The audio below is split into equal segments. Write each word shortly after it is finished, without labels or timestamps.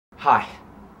Hi,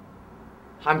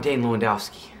 I'm Dane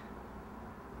Lewandowski,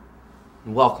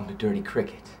 and welcome to Dirty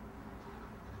Cricket.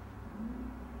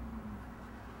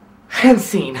 And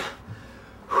scene.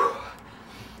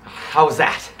 How was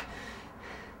that?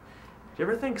 Do you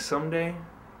ever think someday,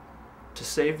 to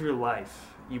save your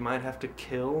life, you might have to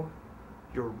kill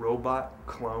your robot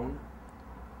clone?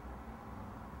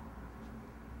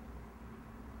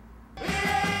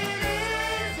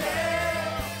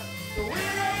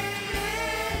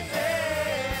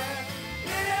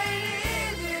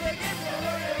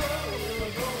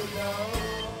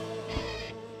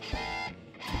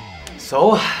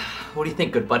 So, what do you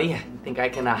think, good buddy? You think I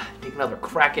can take another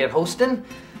crack at hosting?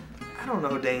 I don't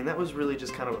know, Dane. That was really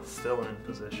just kind of a fill-in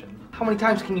position. How many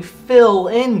times can you fill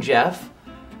in, Jeph?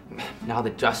 Now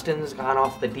that Justin's gone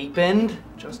off the deep end?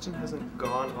 Justin hasn't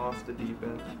gone off the deep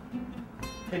end.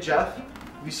 Hey Jeff,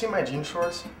 have you seen my jean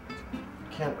shorts?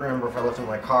 Can't remember if I left them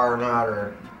in my car or not,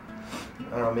 or I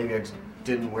don't know, maybe I just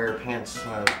didn't wear pants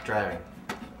when I was driving.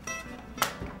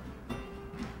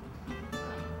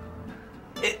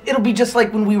 It'll be just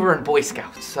like when we were in Boy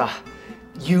Scouts.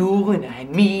 You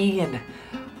and me and a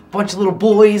bunch of little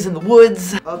boys in the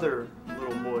woods. Other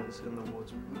little boys in the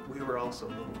woods. We were also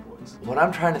little boys. What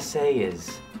I'm trying to say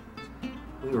is,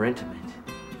 we were intimate.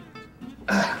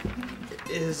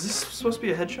 Is this supposed to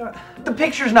be a headshot? The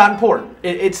picture's not important.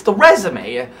 It's the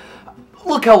resume.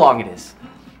 Look how long it is.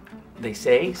 They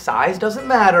say size doesn't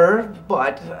matter,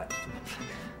 but...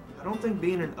 I don't think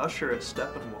being an usher at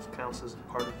Steppenwolf counts as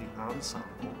part of the ensemble.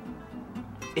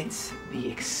 It's the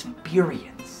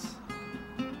experience.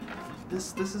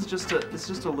 This is just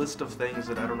a list of things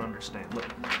that I don't understand. Look,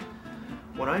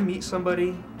 when I meet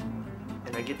somebody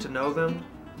and I get to know them,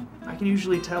 I can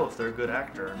usually tell if they're a good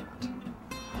actor or not.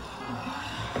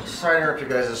 Sorry to interrupt you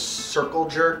guys, a circle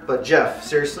jerk, but Jeff,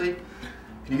 seriously,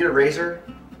 can you get a razor?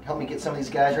 Help me get some of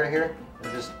these guys right here?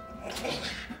 And just...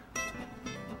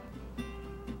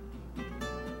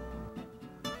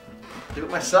 do it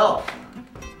myself.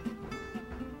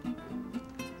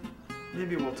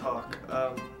 Maybe we'll talk.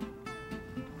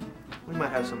 We might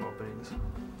have some openings.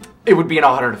 It would be an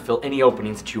honor to fill any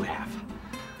openings that you have.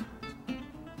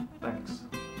 Thanks.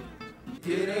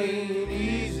 It ain't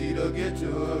easy to get to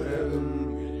heaven.